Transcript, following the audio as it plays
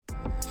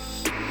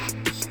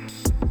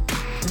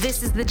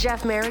This is the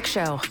Jeff Marek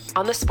Show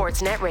on the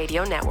Sportsnet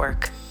Radio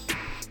Network.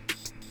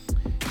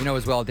 You know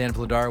as well, Dan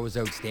Vladar was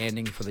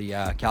outstanding for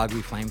the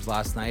Calgary Flames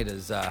last night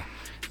as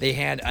they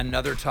had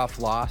another tough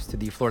loss to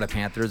the Florida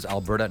Panthers.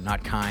 Alberta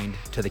not kind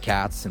to the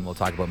Cats, and we'll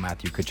talk about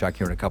Matthew Tkachuk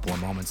here in a couple of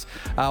moments.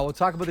 We'll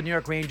talk about the New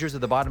York Rangers at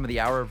the bottom of the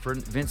hour.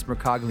 Vince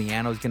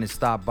Mercogliano is going to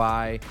stop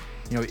by.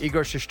 You know,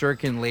 Igor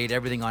Shesterkin laid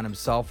everything on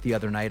himself the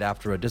other night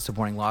after a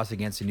disappointing loss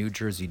against the New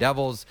Jersey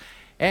Devils.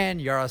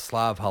 And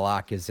Yaroslav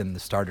Halak is in the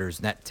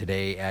starter's net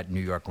today at New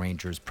York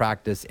Rangers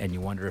practice, and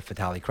you wonder if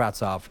Vitaly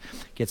Kravtsov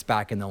gets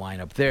back in the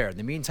lineup there. In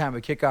the meantime,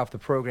 we kick off the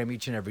program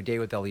each and every day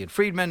with Elliot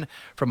Friedman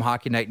from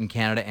Hockey Night in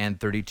Canada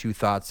and 32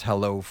 Thoughts.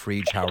 Hello,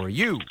 Fried. How are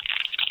you?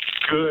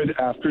 Good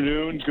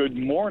afternoon, good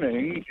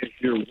morning if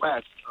you're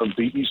west of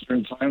the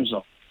Eastern time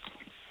zone.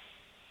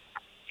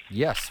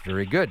 Yes,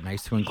 very good.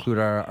 Nice to include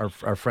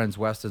our friends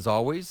west as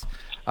always.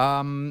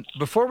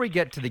 Before we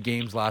get to the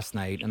games last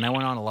night, and I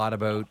went on a lot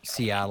about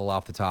Seattle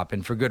off the top,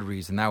 and for good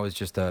reason. That was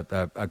just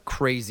a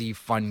crazy,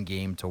 fun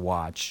game to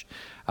watch.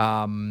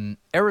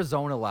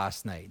 Arizona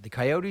last night, the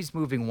Coyotes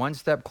moving one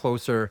step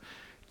closer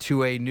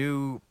to a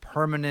new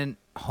permanent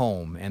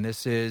home, and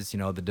this is, you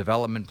know, the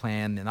development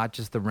plan, not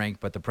just the rink,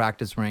 but the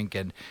practice rink,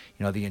 and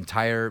you know the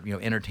entire, you know,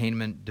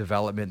 entertainment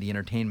development, the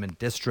entertainment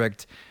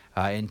district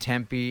in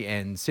Tempe,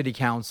 and City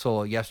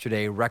Council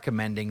yesterday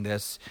recommending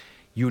this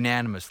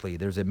unanimously.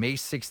 There's a May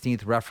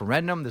 16th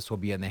referendum. This will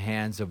be in the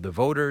hands of the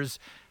voters.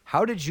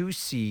 How did you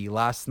see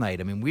last night?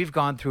 I mean, we've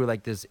gone through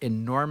like this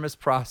enormous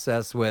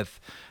process with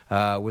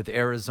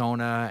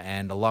Arizona,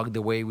 and along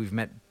the way we've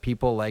met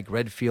people like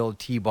Redfield,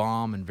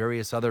 T-Bomb, and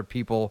various other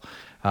people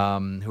who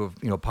have,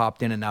 you know,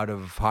 popped in and out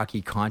of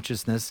hockey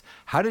consciousness.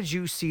 How did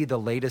you see the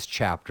latest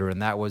chapter?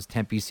 And that was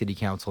Tempe City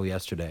Council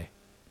yesterday.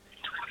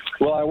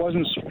 Well, I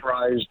wasn't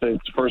surprised that,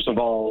 first of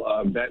all,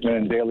 Bettman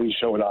and Daly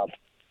showed up.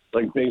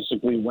 Like,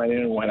 basically went in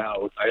and went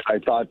out. I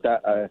thought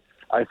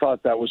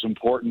that was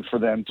important for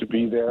them to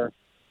be there.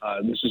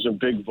 This is a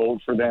big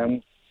vote for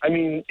them. I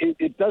mean,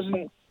 it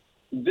doesn't.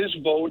 This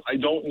vote, I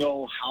don't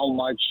know how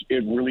much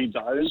it really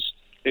does.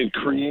 It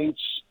creates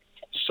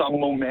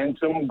some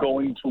momentum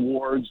going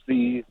towards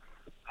the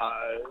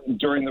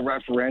during the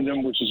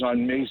referendum, which is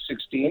on May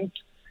 16th.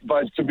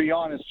 But to be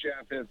honest,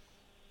 Jeff,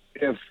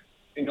 if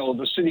you know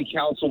the city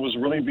council was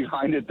really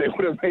behind it, they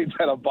would have made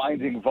that a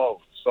binding vote.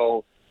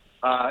 So.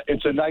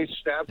 It's a nice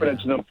step, and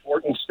it's an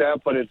important step,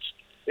 but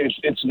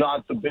it's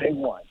not the big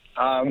one.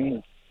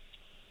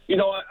 You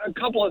know, a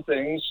couple of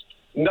things.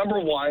 Number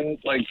one,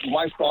 like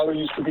my father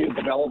used to be a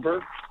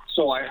developer,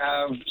 so I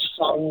have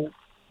some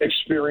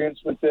experience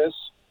with this.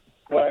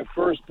 When I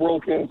first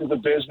broke into the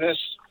business,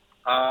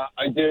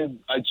 I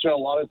spent a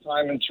lot of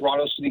time in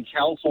Toronto City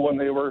Council when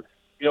they were,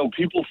 you know,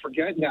 people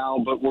forget now,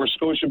 but where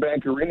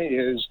Scotiabank Arena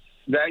is,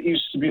 that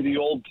used to be the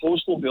old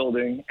postal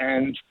building,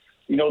 and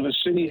you know, the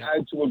city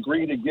had to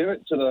agree to give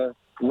it to the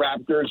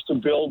Raptors to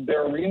build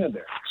their arena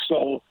there.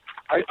 So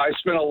I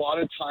spent a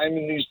lot of time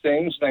in these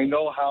things, and I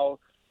know how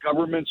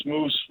governments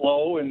move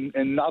slow and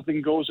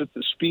nothing goes at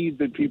the speed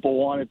that people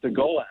want it to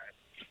go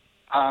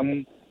at.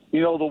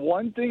 You know, the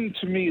one thing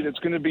to me that's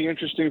going to be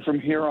interesting from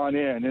here on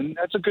in, and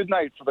that's a good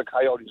night for the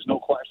Coyotes, no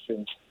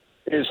question,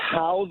 is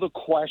how the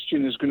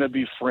question is going to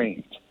be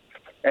framed.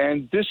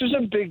 And this is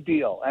a big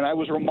deal, and I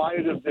was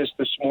reminded of this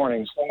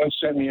morning. Someone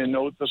sent me a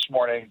note this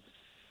morning.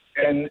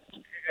 And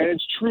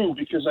it's true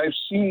because I've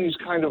seen these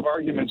kind of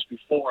arguments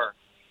before.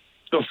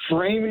 The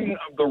framing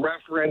of the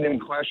referendum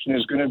question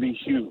is going to be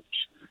huge.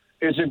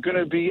 Is it going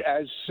to be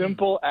as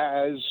simple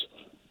as,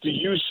 do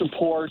you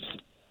support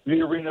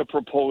the arena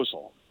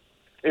proposal?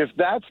 If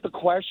that's the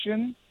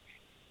question,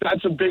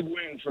 that's a big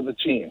win for the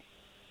team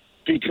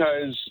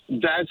because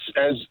that's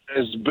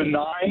as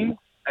benign,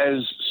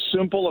 as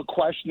simple a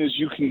question as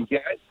you can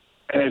get.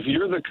 And if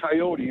you're the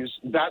Coyotes,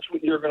 that's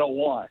what you're going to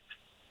want.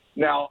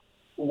 Now,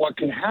 what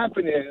can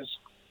happen is,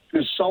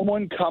 does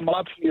someone come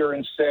up here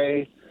and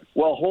say,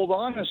 well, hold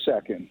on a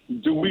second.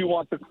 Do we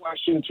want the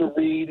question to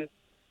read,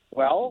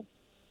 well,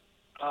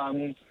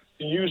 do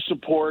you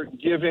support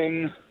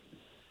giving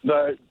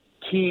the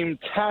team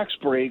tax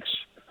breaks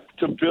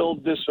to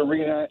build this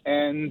arena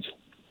and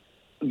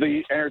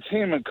the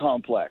entertainment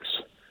complex?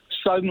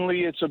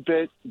 Suddenly it's a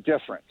bit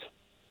different.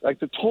 Like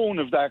the tone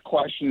of that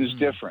question is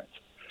different.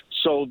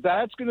 So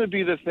that's going to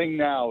be the thing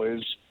now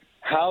is,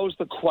 how's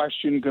the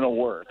question going to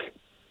work?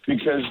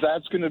 Because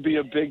that's going to be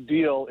a big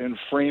deal in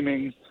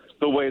framing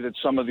the way that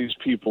some of these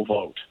people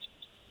vote.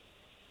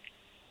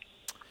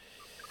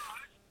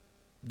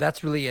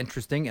 That's really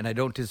interesting, and I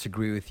don't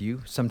disagree with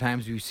you.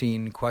 Sometimes we've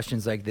seen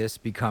questions like this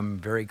become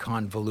very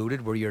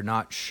convoluted where you're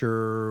not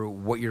sure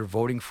what you're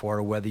voting for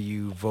or whether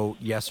you vote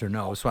yes or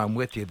no. So I'm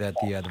with you that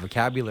the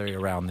vocabulary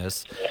around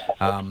this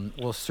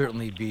will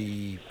certainly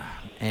be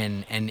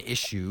an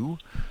issue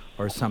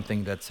or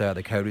something that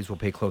the Coyotes will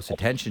pay close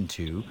attention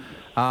to.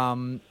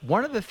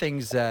 One of the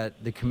things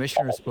that the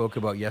commissioner spoke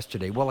about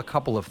yesterday, well, a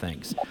couple of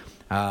things.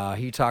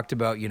 He talked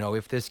about, you know,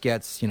 if this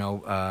gets, you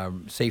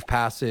know, safe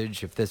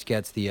passage, if this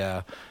gets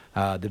the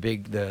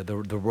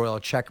royal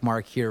check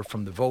mark here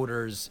from the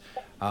voters,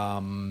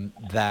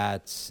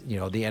 that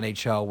the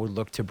NHL would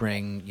look to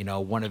bring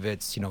one of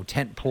its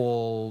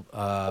tentpole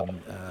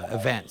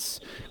events,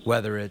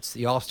 whether it's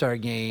the All-Star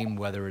Game,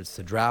 whether it's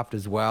the draft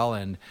as well,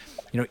 and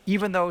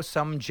even though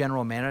some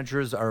general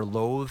managers are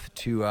loath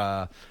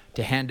to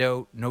hand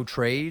out no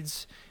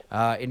trades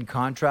in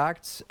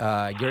contracts,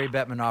 Gary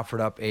Bettman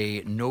offered up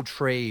a no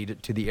trade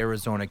to the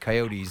Arizona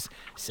Coyotes,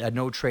 a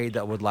no trade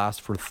that would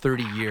last for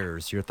 30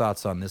 years. Your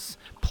thoughts on this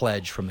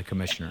pledge from the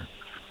commissioner?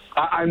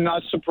 I'm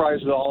not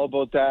surprised at all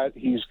about that.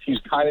 He's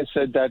kind of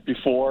said that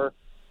before.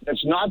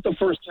 It's not the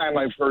first time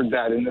I've heard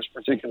that in this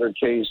particular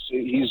case.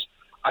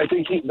 I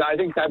think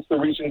that's the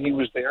reason he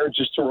was there,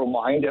 just to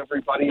remind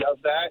everybody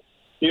of that.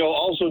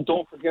 Also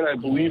don't forget, I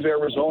believe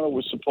Arizona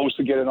was supposed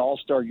to get an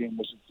All-Star game.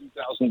 Was it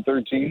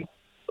 2013?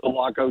 The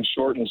lockout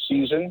shortened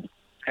season,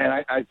 and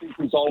I think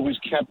he's always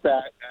kept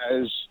that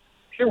as.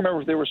 I can't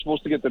remember if they were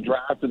supposed to get the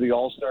draft or the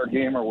All-Star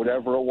game or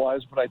whatever it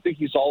was, but I think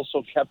he's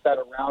also kept that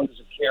around as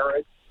a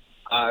carrot.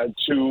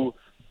 To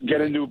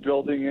get a new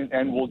building,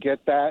 and we'll get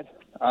that.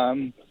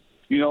 That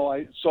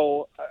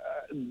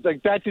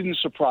didn't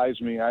surprise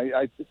me.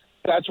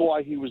 That's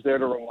why he was there,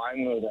 to remind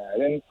me of that.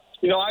 And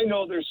I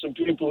know there's some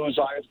people whose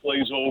eyes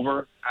glaze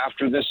over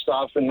after this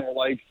stuff, and they're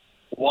like,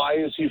 "Why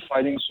is he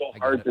fighting so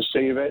hard to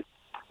save it?"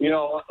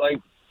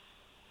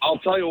 I'll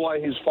tell you why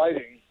he's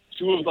fighting.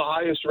 Two of the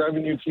highest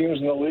revenue teams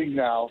in the league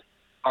now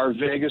are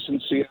Vegas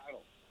and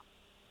Seattle,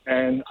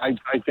 and I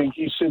think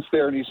he sits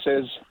there and he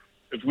says,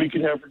 if we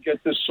can ever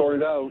get this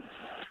sorted out,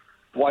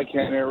 why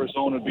can't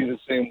Arizona be the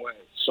same way?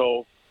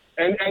 So,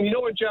 and you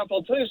know what, Jeff,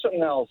 I'll tell you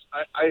something else.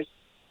 I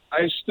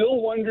still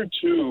wonder,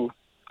 too,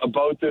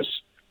 about this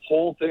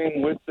whole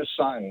thing with the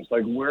Suns.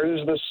 Like, where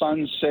does the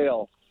Suns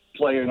sale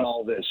play in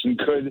all this?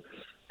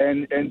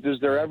 And does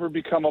there ever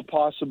become a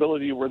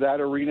possibility where that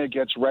arena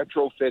gets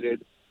retrofitted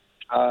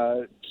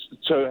so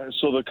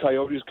the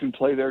Coyotes can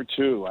play there,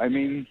 too? I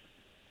mean,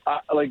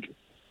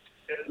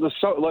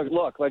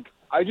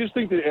 I just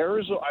think that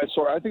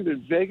I think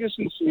that Vegas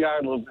and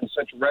Seattle have been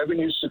such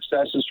revenue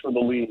successes for the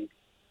league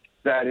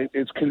that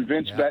it's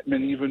convinced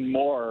Bettman even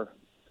more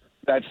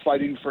that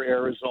fighting for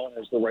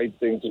Arizona is the right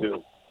thing to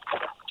do.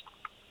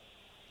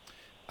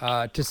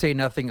 To say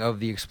nothing of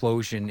the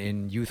explosion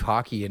in youth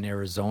hockey in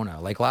Arizona.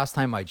 Like last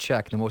time I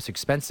checked, the most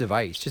expensive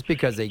ice, just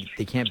because they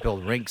can't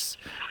build rinks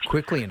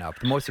quickly enough,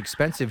 the most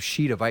expensive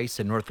sheet of ice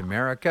in North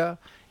America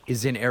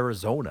is in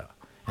Arizona.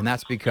 And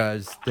that's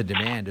because the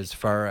demand is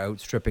far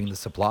outstripping the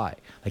supply.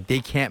 Like, they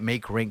can't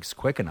make rinks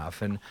quick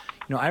enough. And,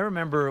 I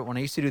remember when I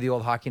used to do the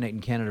old Hockey Night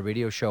in Canada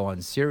radio show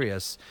on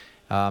Sirius,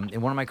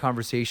 in one of my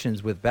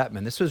conversations with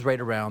Bettman, this was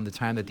right around the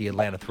time that the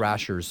Atlanta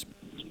Thrashers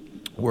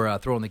were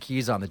throwing the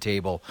keys on the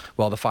table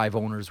while the five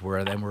owners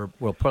were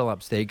pulling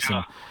up stakes,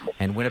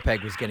 and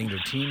Winnipeg was getting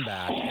their team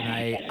back. And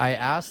I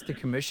asked the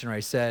commissioner, I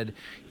said,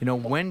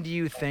 when do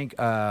you think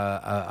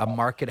a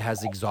market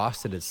has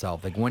exhausted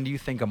itself? Like, when do you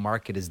think a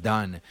market is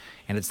done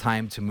and it's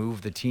time to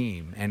move the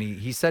team? And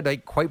he said,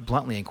 like, quite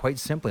bluntly and quite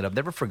simply, and I've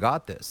never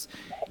forgot this,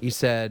 he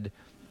said,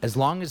 as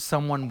long as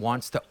someone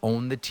wants to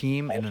own the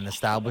team in an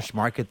established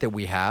market that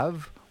we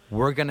have,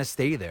 we're going to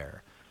stay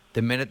there.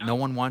 The minute no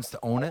one wants to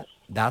own it,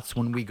 that's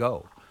when we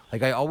go.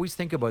 Like, I always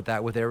think about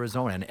that with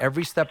Arizona, and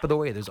every step of the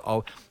way, there's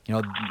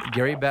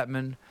Gary Bettman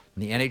and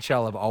the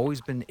NHL have always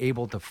been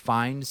able to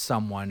find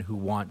someone who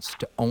wants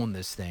to own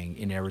this thing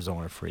in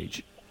Arizona,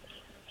 Friedge.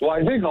 Well,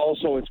 I think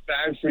also it's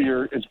bad for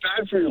your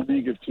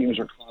league if teams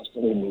are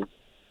constantly moving,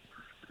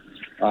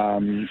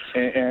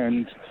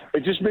 and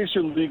it just makes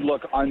your league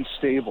look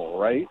unstable,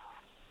 right?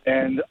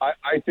 And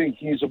I think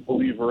he's a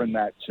believer in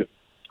that too.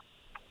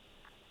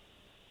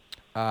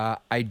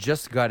 I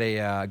just got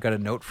a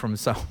note from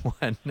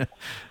someone.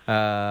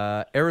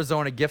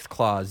 Arizona gift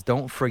clause.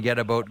 Don't forget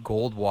about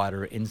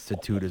Goldwater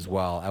Institute as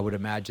well. I would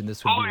imagine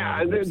this would be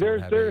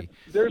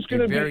there's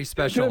going to be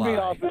special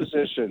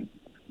opposition.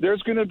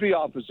 There's going to be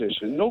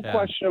opposition. No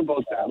question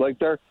about that. Like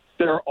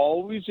there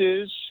always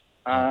is.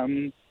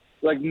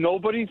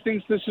 Nobody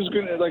thinks this is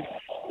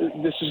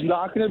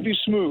not going to be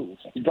smooth.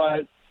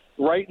 But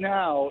right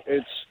now,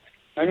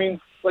 I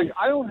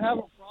don't have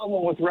a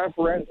problem with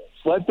referendums.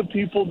 Let the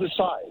people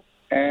decide.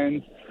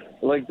 And,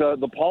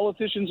 the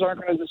politicians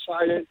aren't going to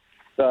decide it.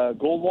 The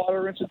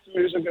Goldwater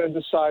Institute isn't going to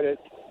decide it.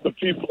 The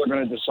people are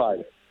going to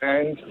decide it.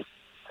 And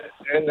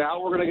now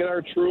we're going to get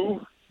our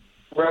true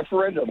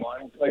referendum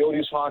on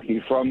Coyotes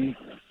hockey from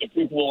the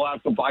people who will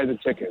have to buy the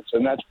tickets.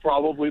 And that's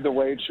probably the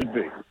way it should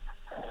be.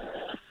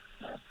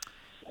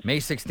 May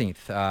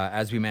 16th,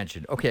 as we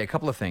mentioned. Okay, a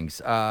couple of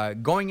things.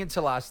 Going into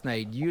last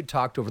night, you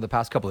talked over the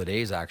past couple of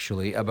days,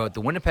 actually, about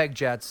the Winnipeg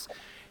Jets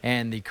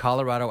and the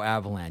Colorado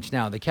Avalanche.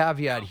 Now, the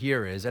caveat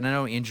here is, and I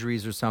know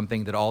injuries are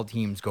something that all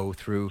teams go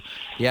through,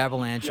 the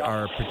Avalanche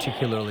are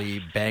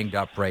particularly banged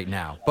up right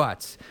now.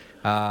 But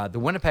the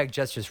Winnipeg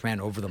Jets just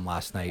ran over them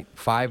last night,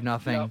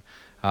 5-0.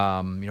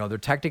 They're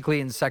technically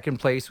in second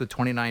place with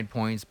 29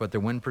 points, but their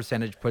win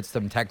percentage puts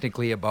them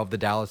technically above the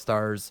Dallas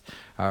Stars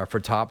for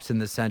tops in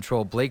the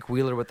Central. Blake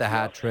Wheeler with the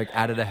hat trick,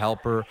 added a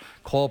helper.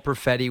 Cole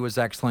Perfetti was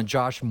excellent.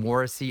 Josh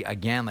Morrissey,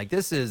 again,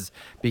 this is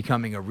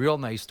becoming a real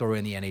nice story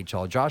in the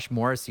NHL. Josh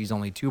Morrissey's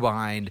only 2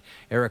 behind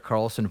Erik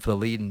Karlsson for the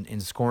lead in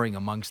scoring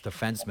amongst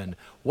defensemen.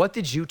 What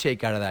did you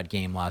take out of that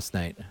game last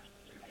night?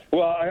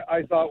 Well,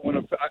 I thought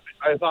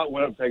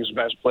Winnipeg's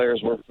best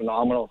players were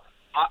phenomenal.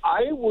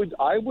 I would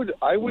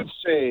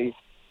say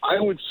I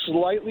would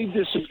slightly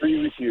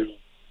disagree with you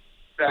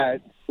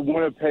that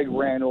Winnipeg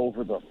ran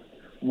over them.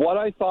 What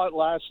I thought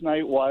last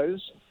night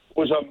was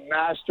a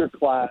master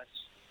class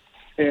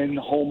in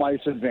home ice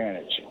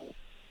advantage.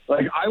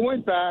 I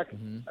went back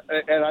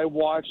and I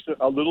watched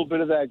a little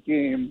bit of that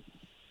game,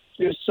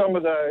 just some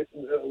of the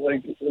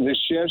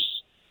shifts.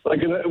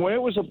 When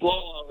it was a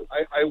blowout,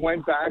 I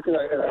went back and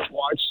I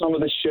watched some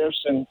of the shifts,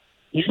 and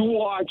you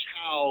watch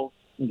how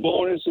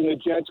Bonus and the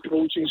Jets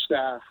coaching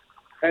staff,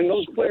 and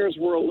those players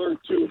were alert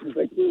too because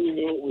they clearly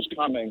knew it was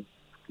coming.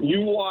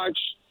 You watch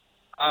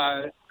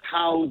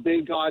how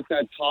they got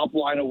that top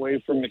line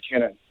away from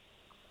McKinnon,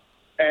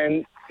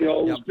 and it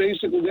was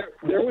basically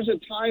there was a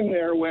time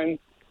there when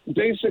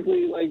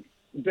basically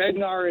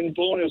Bednar and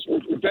Bonus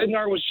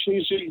Bednar was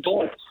chasing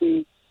Bonus.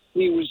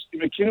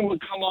 McKinnon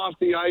would come off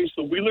the ice,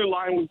 the Wheeler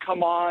line would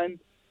come on,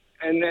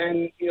 and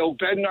then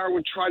Bednar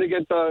would try to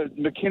get the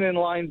McKinnon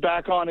line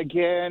back on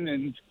again,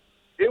 and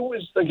it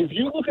was if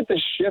you look at the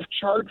shift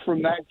chart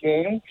from that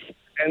game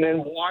and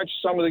then watch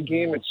some of the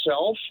game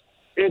itself,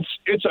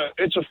 it's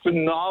a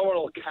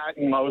phenomenal cat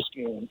and mouse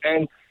game.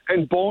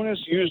 And Bonus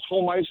used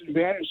home ice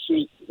advantage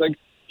to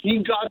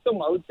he got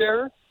them out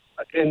there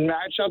in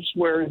matchups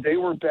where they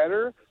were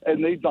better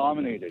and they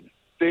dominated.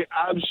 They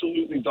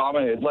absolutely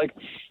dominated.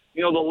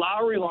 The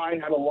Lowry line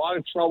had a lot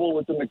of trouble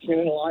with the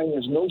McKinnon line.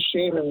 There's no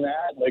shame in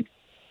that.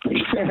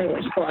 McKinnon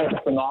was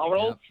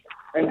phenomenal. Yep.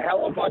 And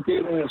Hellebuck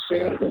gave them the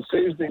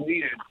saves they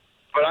needed.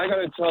 But I got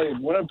to tell you,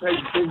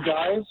 Winnipeg's big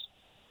guys,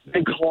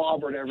 they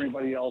clobbered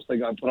everybody else they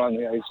got put on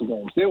the ice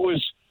against.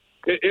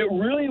 It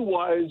really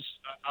was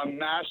a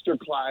master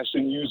class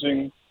in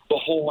using the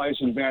home ice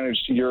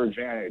advantage to your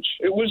advantage.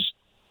 It was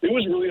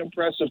really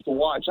impressive to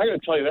watch. I got to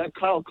tell you, that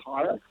Kyle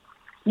Connor,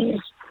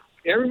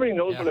 everybody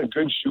knows what a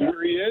good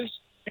shooter he is.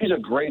 He's a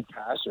great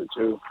passer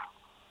too.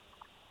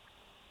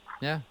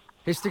 Yeah,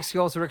 his stick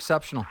skills are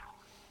exceptional.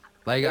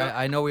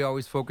 I know we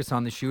always focus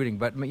on the shooting,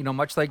 but,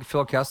 much like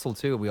Phil Kessel,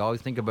 too, we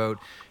always think about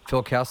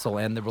Phil Kessel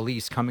and the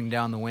release coming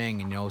down the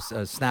wing and,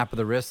 a snap of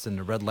the wrist and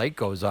the red light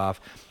goes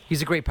off.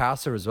 He's a great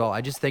passer as well.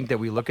 I just think that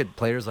we look at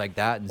players like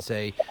that and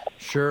say,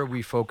 sure,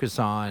 we focus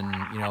on,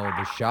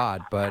 the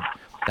shot, but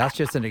that's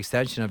just an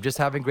extension of just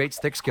having great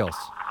stick skills.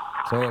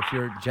 So if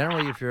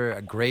you're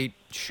a great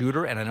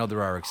shooter, and I know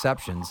there are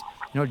exceptions,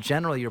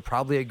 generally you're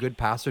probably a good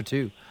passer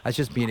too. That's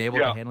just being able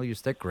to handle your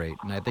stick great.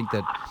 And I think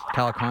that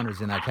Kyle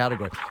Connor's in that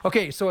category.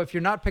 Okay, so if you're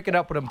not picking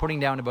up what I'm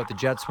putting down about the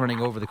Jets running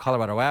over the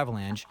Colorado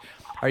Avalanche,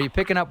 are you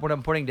picking up what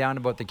I'm putting down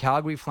about the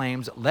Calgary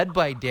Flames, led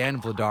by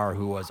Dan Vladar,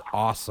 who was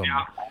awesome,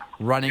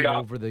 running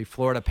over the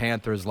Florida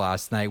Panthers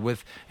last night?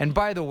 And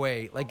by the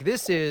way,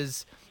 this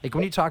is,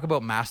 when you talk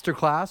about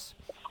masterclass,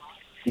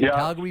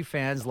 Calgary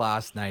fans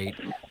last night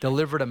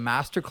delivered a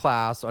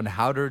masterclass on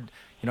how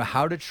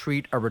to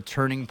treat a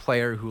returning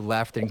player who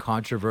left in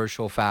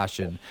controversial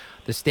fashion.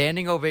 The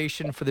standing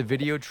ovation for the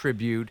video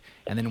tribute,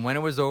 and then when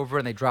it was over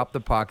and they dropped the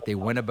puck, they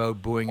went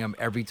about booing him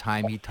every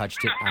time he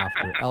touched it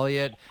after.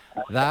 Elliot,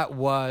 that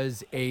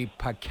was a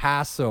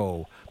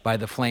Picasso by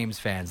the Flames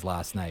fans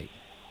last night.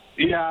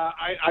 Yeah,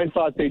 I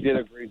thought they did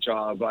a great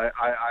job.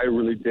 I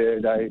really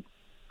did.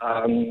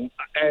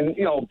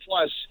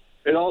 Plus,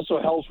 it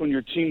also helps when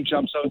your team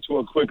jumps out to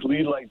a quick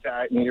lead like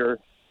that and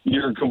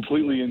you're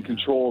completely in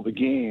control of the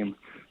game.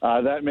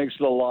 That makes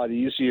it a lot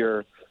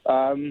easier.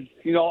 I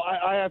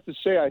have to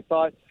say, I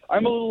thought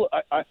I'm a little.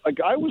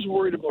 I was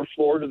worried about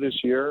Florida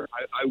this year.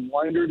 I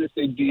wondered if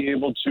they'd be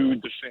able to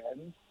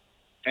defend,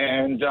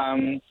 and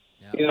I'm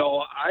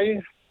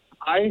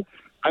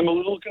a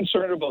little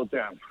concerned about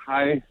them.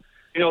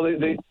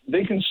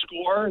 They can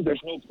score.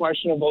 There's no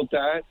question about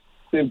that.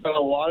 They've got a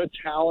lot of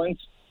talent.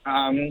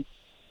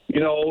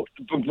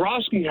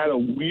 Bobrovsky had a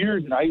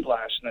weird night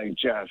last night,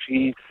 Jeff.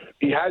 He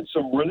had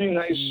some really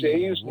nice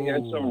saves. He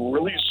had some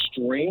really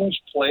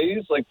strange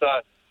plays, like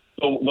the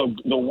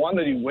one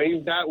that he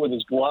waved at with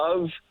his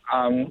glove.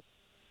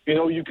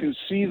 You can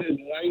see that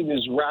Knight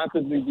is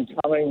rapidly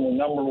becoming the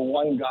number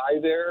one guy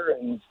there,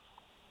 and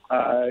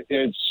I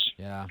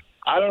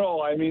don't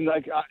know. I mean,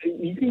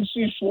 you can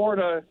see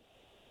Florida.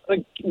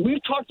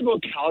 We've talked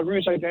about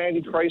Calgary's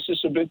identity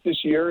crisis a bit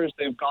this year as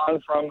they've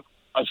gone from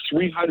a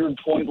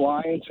 300-point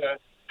line to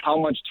how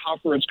much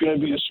tougher it's going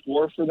to be to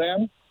score for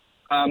them.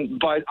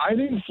 But I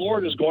think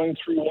Florida's going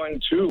through one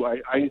too.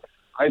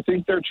 I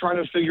think they're trying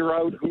to figure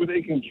out who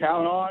they can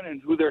count on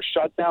and who their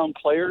shutdown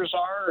players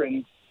are,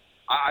 and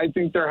I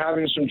think they're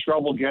having some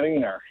trouble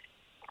getting there.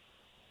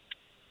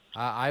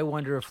 I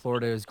wonder if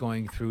Florida is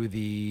going through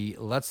the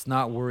let's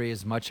not worry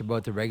as much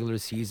about the regular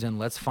season.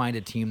 Let's find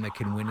a team that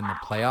can win in the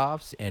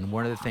playoffs. And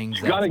one of the things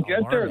You got that's to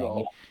get there,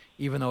 alarming, though.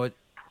 even though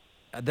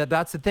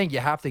that's the thing, you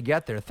have to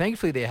get there.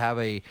 Thankfully, they have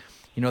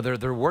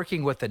they're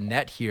working with the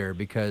net here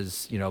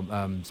because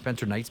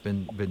Spencer Knight's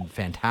been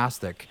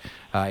fantastic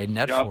in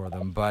net for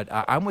them. But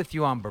I'm with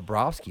you on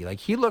Bobrovsky. Like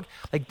he looked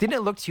like didn't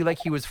it look to you like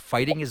he was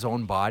fighting his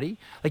own body?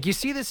 Like you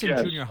see this in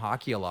junior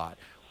hockey a lot.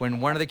 When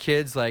one of the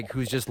kids, like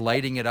who's just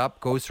lighting it up,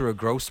 goes through a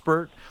growth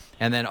spurt,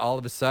 and then all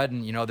of a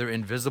sudden, they're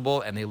invisible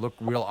and they look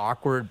real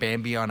awkward.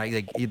 Bambi on,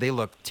 they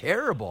look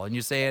terrible. And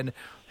you're saying,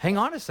 hang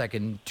on a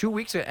second, 2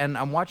 weeks ago, and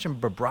I'm watching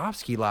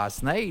Bobrovsky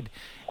last night,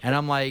 and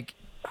I'm like,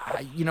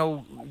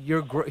 you're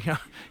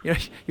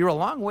a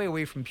long way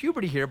away from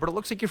puberty here, but it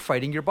looks like you're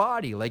fighting your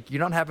body. Like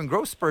you're not having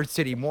growth spurts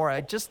anymore.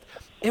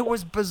 It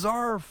was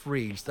bizarre,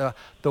 Freeze. The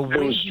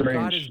way he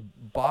got his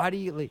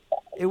body, like,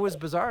 it was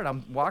bizarre. And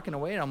I'm walking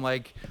away, and I'm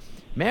like,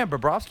 man,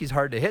 Bobrovsky's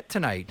hard to hit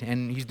tonight,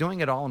 and he's doing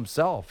it all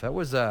himself. That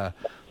was a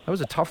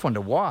tough one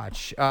to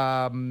watch.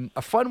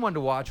 A fun one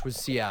to watch was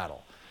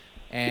Seattle.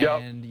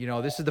 And,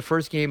 this is the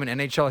first game in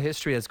NHL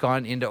history that's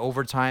gone into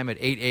overtime at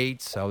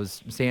 8-8. So I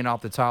was saying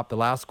off the top, the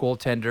last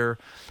goaltender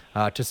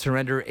to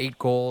surrender 8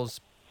 goals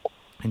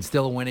and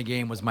still win a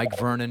game was Mike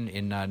Vernon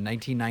in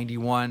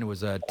 1991. It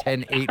was a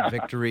 10-8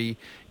 victory.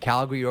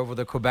 Calgary over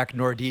the Quebec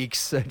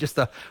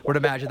Nordiques. Would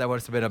imagine that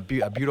would have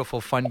been a beautiful,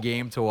 fun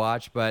game to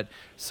watch. But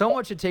so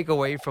much to take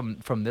away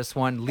from this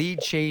one. Lead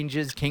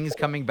changes, Kings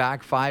coming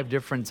back 5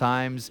 different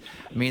times.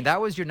 I mean,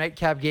 that was your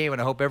nightcap game, and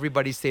I hope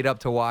everybody stayed up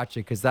to watch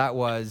it because that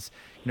was,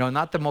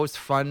 not the most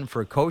fun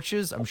for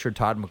coaches. I'm sure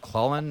Todd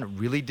McClellan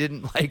really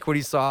didn't like what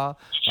he saw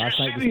last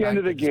night. Did you see the end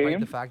of the game? Despite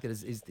the fact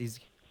that he's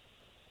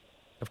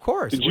Of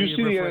course. Did you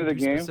see the end of the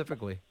game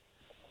specifically?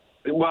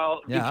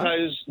 Well,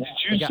 because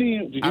did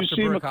you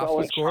see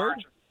McClellan charge?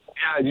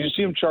 Yeah, did you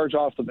see him charge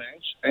off the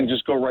bench and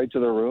just go right to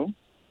the room?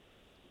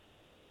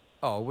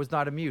 Oh, was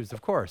not amused,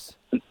 of course.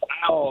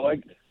 No,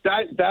 like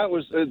that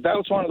was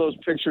one of those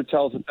picture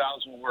tells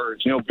 1,000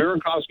 words.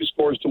 Burakovsky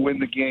scores to win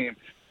the game.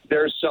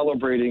 They're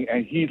celebrating,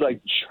 and he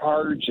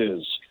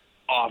charges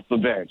off the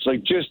bench,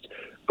 just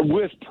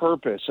with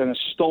purpose and a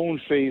stone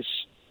face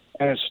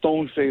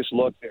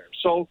look there.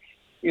 So.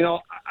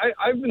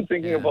 I've been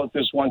thinking about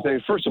this one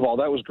day. First of all,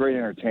 that was great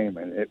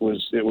entertainment. It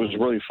was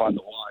really fun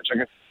to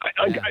watch.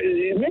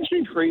 It makes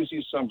me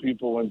crazy, some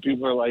people, when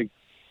people are like,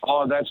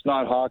 oh, that's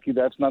not hockey.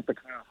 That's not the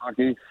kind of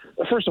hockey.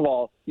 First of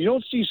all, you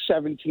don't see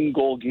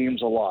 17-goal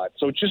games a lot.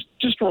 So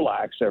just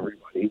relax,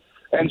 everybody.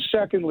 And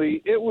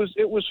secondly, it was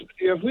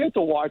if we have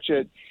to watch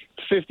it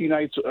 50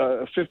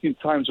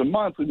 times a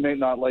month, we may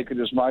not like it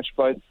as much,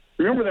 but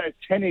remember that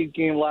 10-8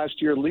 game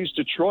last year, at least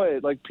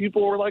Detroit,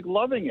 people were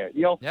loving it.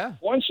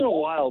 Once in a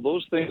while,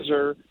 those things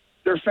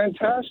they're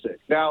fantastic.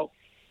 Now,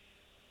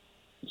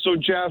 so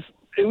Jeff,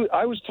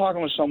 I was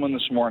talking with someone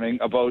this morning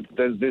about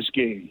this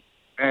game,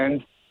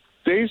 and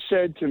they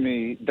said to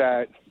me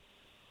that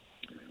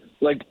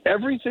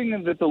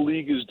everything that the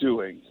league is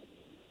doing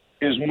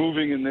is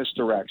moving in this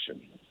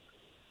direction.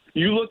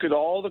 You look at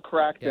all the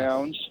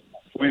crackdowns. Yes.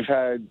 We've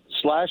had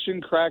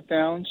slashing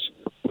crackdowns.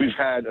 We've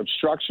had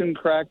obstruction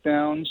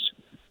crackdowns.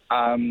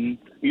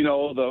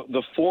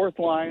 The fourth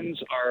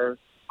lines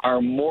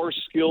are more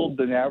skilled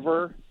than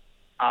ever.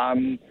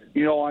 On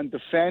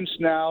defense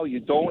now, you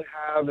don't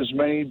have as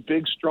many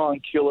big, strong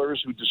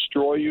killers who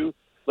destroy you.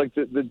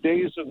 The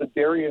days of the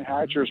Darian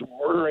Hatchers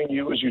murdering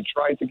you as you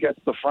tried to get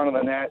to the front of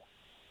the net,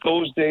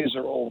 those days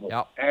are over.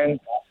 Yep.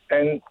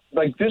 And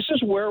this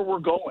is where we're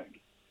going.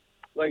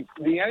 The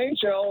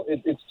NHL,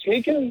 it's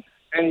taken,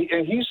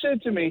 and he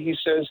said to me, he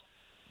says,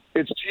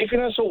 it's taken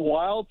us a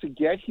while to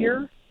get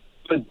here,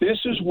 but this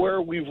is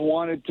where we've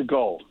wanted to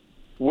go,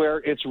 where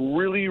it's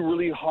really,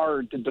 really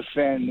hard to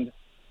defend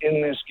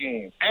in this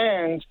game.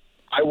 And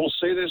I will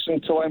say this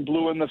until I'm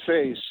blue in the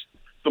face,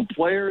 the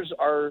players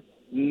are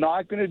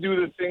not going to do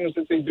the things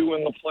that they do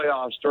in the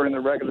playoffs during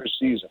the regular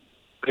season.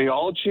 They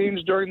all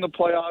change during the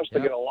playoffs. They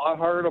get a lot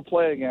harder to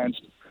play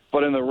against.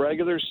 But in the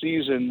regular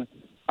season,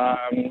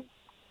 they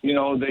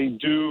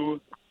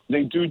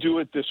do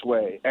it this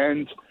way.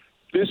 And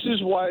this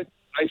is what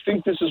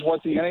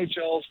the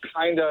NHL's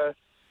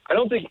I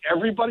don't think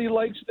everybody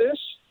likes this,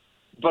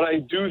 but I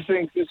do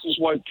think this is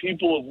what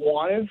people have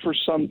wanted for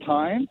some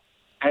time,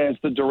 and it's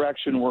the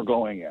direction we're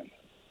going in.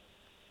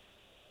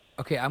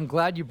 Okay, I'm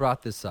glad you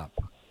brought this up,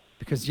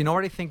 because you know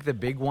what I think the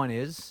big one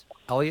is,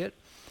 Elliot?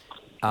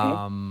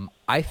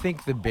 I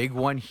think the big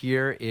one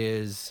here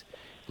is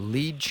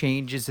lead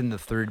changes in the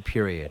third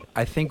period.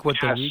 I think what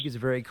the league is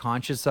very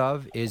conscious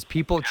of is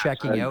people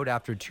checking out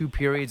after 2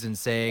 periods and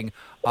saying,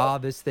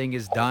 this thing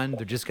is done.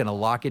 They're just going to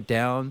lock it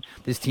down.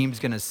 This team's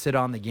going to sit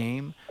on the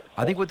game.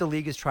 I think what the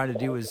league is trying to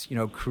do is,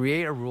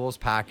 create a rules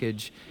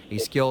package, a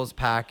skills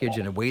package,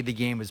 and a way the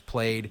game is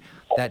played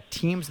that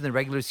teams in the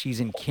regular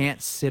season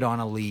can't sit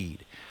on a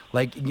lead.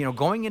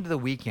 Going into the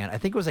weekend, I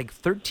think it was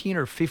 13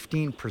 or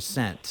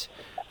 15%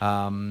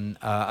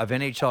 of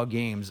NHL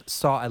games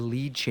saw a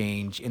lead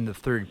change in the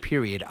third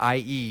period,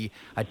 i.e.,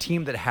 a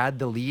team that had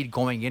the lead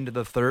going into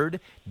the third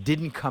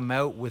didn't come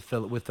out with the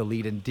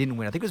lead and didn't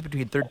win. I think it was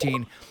between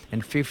 13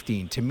 and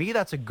 15. To me,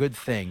 that's a good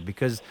thing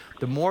because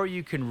the more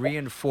you can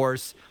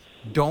reinforce,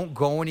 don't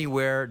go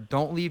anywhere,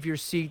 don't leave your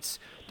seats,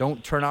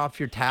 don't turn off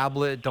your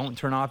tablet, don't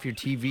turn off your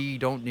TV,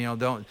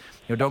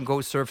 don't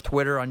go surf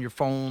Twitter on your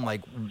phone.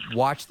 Like,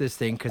 watch this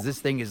thing because this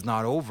thing is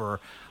not over.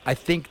 I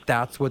think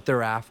that's what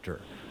they're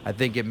after. I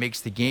think it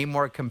makes the game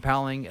more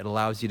compelling. It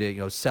allows you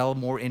to sell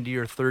more into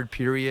your third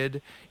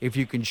period. If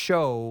you can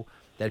show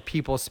that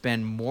people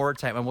spend more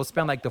time, and we'll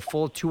spend like the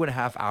full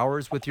 2.5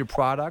 hours with your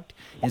product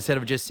instead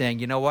of just saying,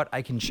 you know what,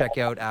 I can check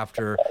out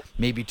after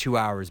maybe 2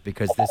 hours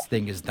because this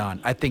thing is done.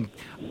 I think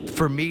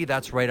for me,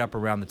 that's right up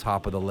around the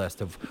top of the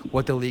list of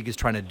what the league is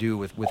trying to do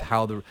with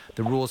how the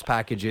rules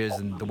package is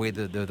and the way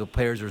the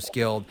players are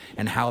skilled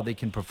and how they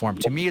can perform.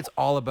 To me, it's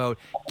all about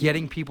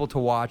getting people to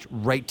watch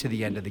right to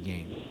the end of the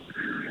game.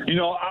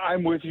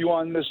 I'm with you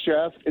on this,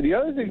 Jeff. And the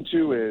other thing,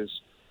 too, is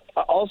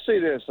I'll say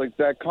this, like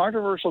that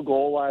controversial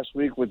goal last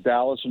week with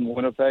Dallas and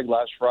Winnipeg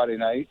last Friday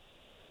night.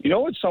 You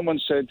know what someone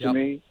said to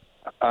me?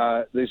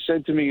 They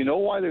said to me, you know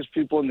why there's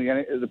people in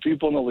the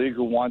people in the league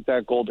who want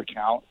that goal to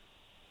count?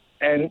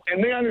 And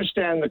they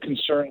understand the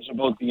concerns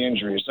about the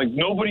injuries. Like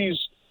nobody's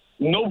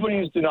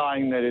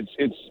denying that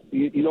it's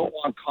you don't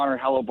want Connor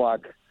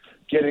Hellebuck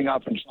getting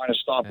up and trying to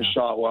stop a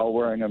shot while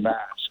wearing a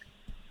mask.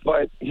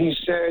 But he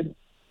said,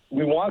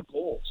 we want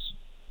goals.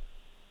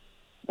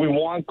 We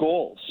want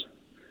goals.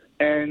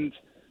 And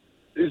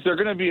is there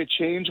going to be a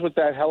change with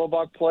that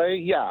Hellebuck play?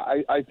 Yeah,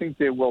 I think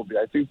there will be.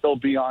 I think they'll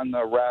be on the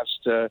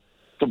refs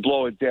to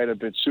blow it dead a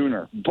bit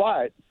sooner.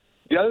 But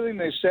the other thing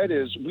they said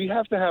is we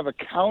have to have a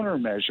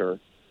countermeasure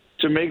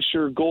to make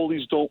sure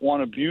goalies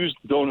don't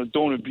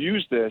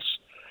abuse this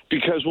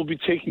because we'll be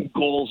taking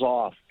goals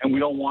off, and we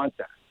don't want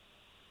that.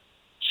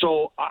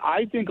 So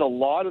I think a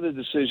lot of the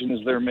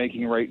decisions they're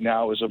making right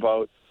now is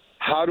about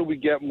how do we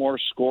get more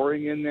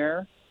scoring in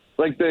there.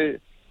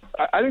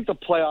 I think the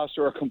playoffs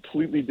are a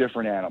completely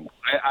different animal.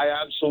 I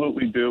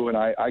absolutely do, and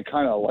I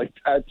kind of like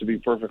that, to be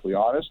perfectly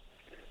honest.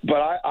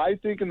 But I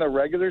think in the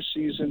regular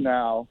season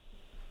now,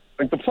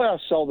 like the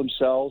playoffs sell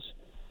themselves.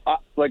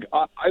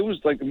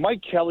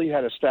 Mike Kelly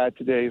had a stat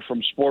today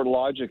from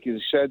Sportlogic. He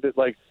said that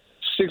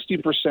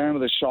 60%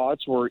 of the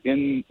shots were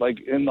in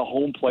the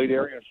home plate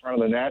area in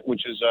front of the net,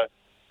 which is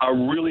a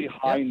really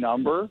high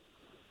number.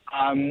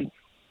 I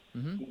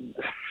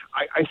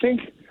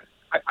think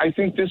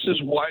this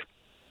is what,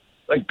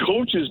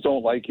 coaches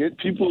don't like it.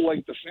 People who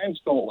like defense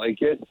don't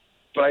like it.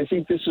 But I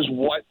think this is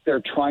what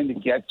they're trying to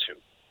get to.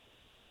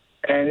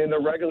 And in the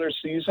regular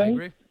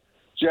season,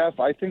 Jeff,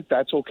 I think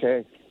that's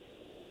okay.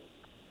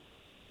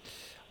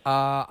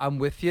 I'm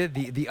with you.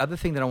 The other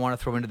thing that I want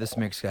to throw into this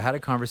mix, I had a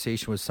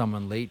conversation with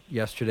someone late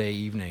yesterday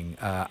evening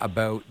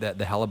about the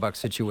Hellebuck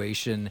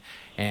situation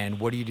and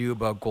what do you do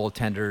about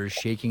goaltenders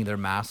shaking their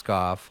mask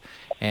off.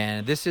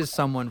 And this is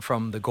someone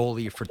from the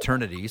goalie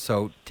fraternity,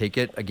 so take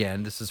it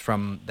again. This is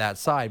from that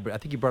side, but I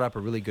think he brought up a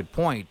really good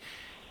point.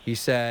 He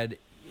said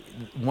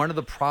one of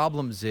the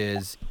problems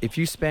is if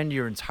you spend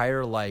your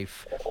entire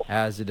life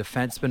as a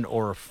defenseman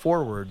or a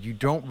forward, you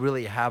don't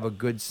really have a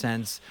good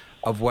sense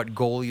of what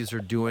goalies are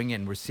doing,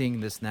 and we're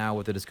seeing this now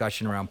with the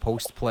discussion around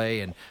post play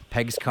and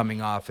pegs coming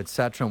off,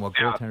 etc., and what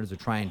goaltenders are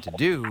trying to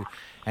do.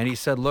 And he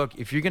said, look,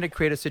 if you're going to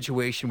create a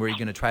situation where you're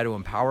going to try to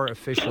empower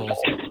officials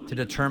to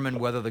determine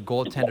whether the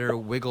goaltender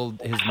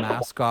wiggled his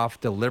mask off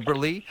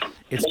deliberately,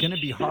 it's going to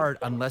be hard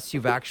unless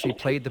you've actually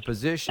played the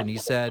position. He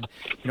said,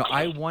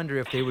 I wonder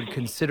if they would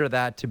consider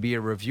that to be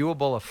a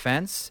reviewable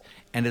offense,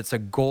 and it's a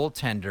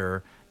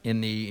goaltender in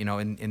the in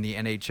the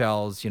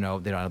NHL's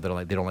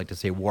they don't like to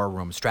say war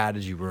room,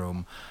 strategy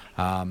room,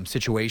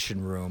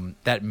 situation room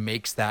that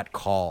makes that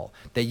call.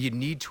 That you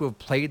need to have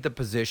played the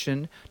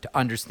position to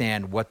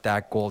understand what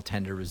that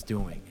goaltender is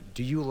doing.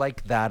 Do you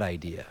like that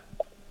idea?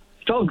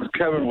 Tell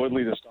Kevin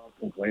Woodley to stop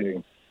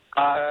complaining.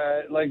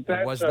 That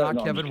it was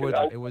not Kevin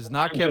Woodley. It was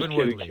not Kevin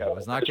Woodley. It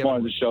was not Kevin.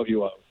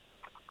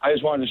 I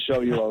just wanted to show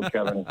you out,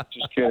 Kevin.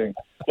 Just kidding.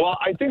 Well,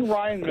 I think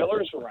Ryan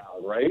Miller's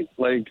around, right?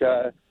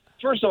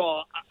 First of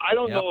all, I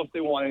don't know if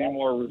they want any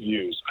more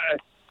reviews.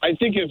 I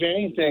think, if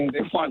anything, they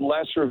want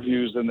less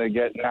reviews than they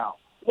get now.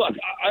 Look,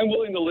 I'm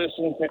willing to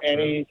listen to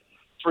any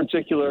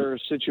particular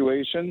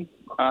situation.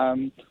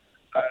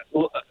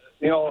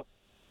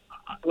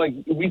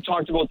 We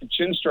talked about the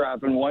chin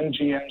strap, and one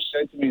GM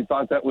said to me he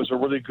thought that was a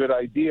really good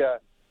idea.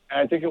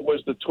 And I think it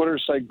was the Twitter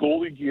site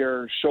Goalie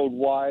Gear showed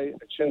why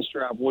a chin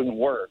strap wouldn't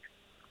work,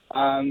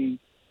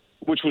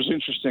 which was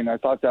interesting. I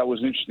thought that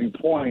was an interesting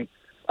point.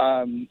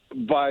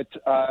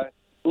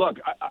 Look,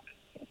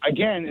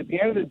 again, at the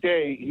end of the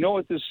day, you know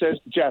what this says,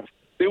 Jeff?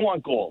 They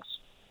want goals.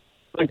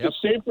 The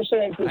save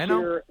percentage this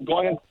year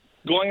going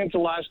into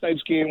last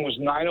night's game was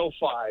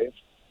 .905,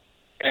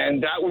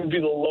 and that would be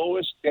the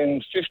lowest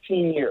in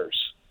 15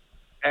 years.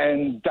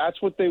 And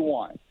that's what they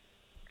want.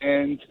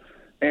 And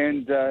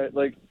I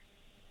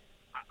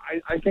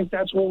think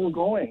that's where we're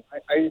going.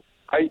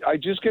 I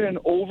just get an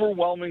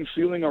overwhelming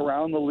feeling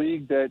around the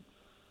league that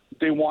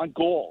they want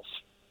goals.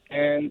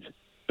 And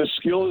the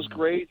skill is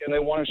great, and they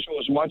want to show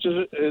as much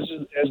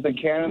as they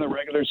can in the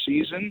regular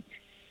season.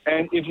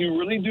 And if you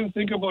really do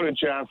think about it,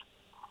 Jeff,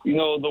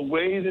 the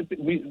way that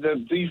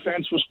the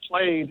defense was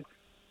played,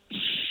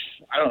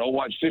 I don't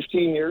know,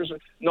 15 years?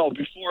 No,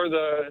 before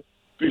the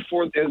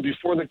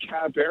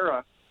Cap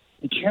era,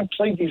 you can't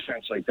play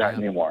defense like that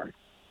anymore.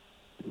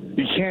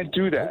 You can't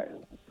do that.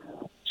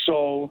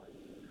 So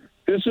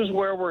this is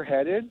where we're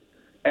headed.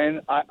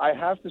 And I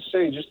have to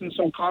say, just in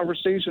some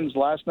conversations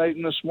last night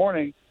and this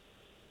morning,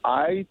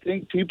 I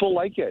think people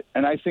like it.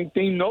 And I think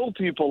they know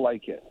people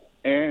like it.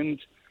 And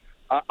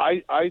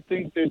I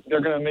think that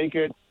they're going to make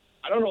it,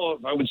 I don't know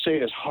if I would say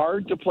as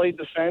hard to play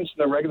defense in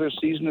the regular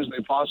season as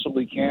they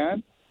possibly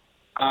can.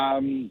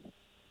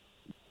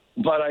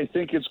 But I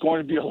think it's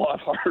going to be a lot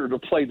harder to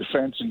play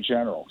defense in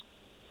general.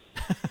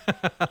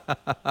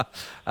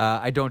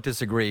 I don't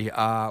disagree.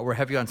 We're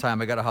heavy on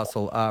time. I got to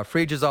hustle.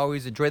 Friedge, as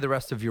always, enjoy the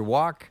rest of your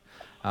walk.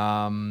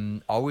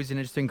 Always an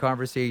interesting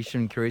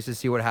conversation. Curious to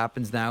see what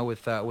happens now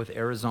with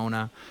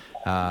Arizona.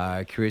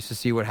 Curious to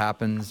see what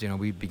happens.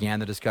 We began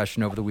the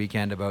discussion over the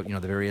weekend about, the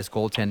various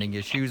goaltending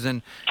issues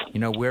and,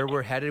 where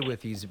we're headed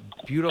with these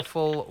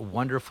beautiful,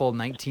 wonderful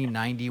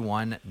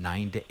 1991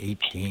 9-8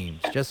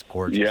 games. Just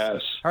gorgeous.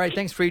 Yes. All right.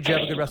 Thanks, Friedge.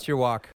 Have a good rest of your walk.